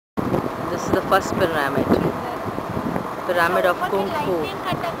is the first pyramid. Pyramid of Kofu.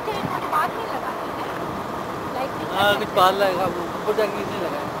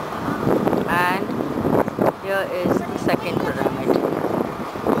 And here is the second pyramid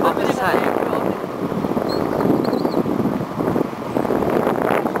of the sun.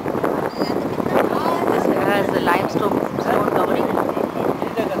 This has the limestone covering.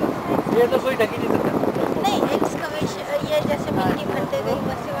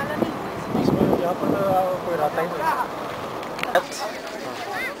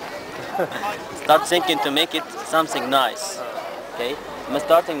 Start thinking to make it something nice. Okay, I'm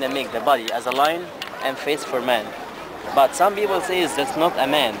starting to make the body as a lion and face for man. But some people say that's not a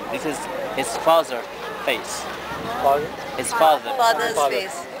man. This is his father's face. His father's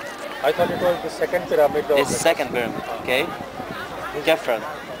face. I thought it was the second pyramid. His second pyramid. Okay, Kafrene.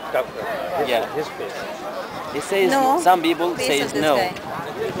 Yeah, his face. He says No. some people Face say of this no. guy.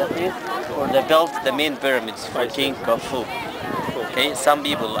 Or they built the main pyramids for King Kofu. Okay, some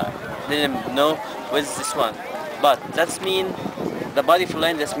people didn't know what's this one, but that's mean the body for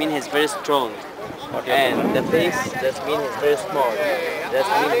lion. That mean he's very strong, and the face that mean he's very smart. That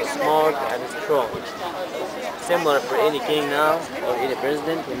mean he's smart and strong. Similar for any king now or any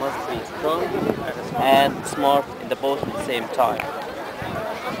president, he must be strong and smart in the both at the same time.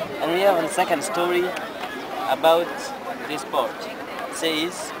 And we have a second story about this part. It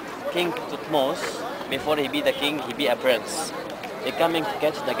says King Tutmos, before he be the king, he be a prince. He coming to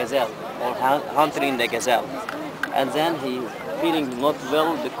catch the gazelle or hunting the gazelle, and then he feeling not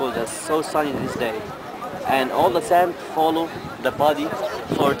well because it's so sunny this day, and all the sand follow the body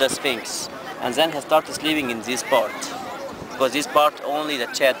for the Sphinx, and then he started sleeping in this part because this part only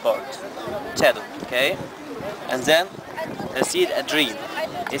the shadow, okay, and then he see a dream.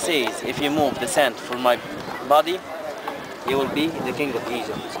 He says, if you move the sand from my body, he will be the king of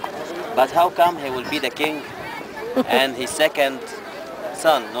Egypt. But how come he will be the king and his second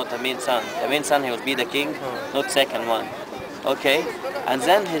son, not the main son? The main son, he will be the king, not second one. Okay, and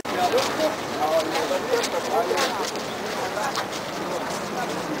then his...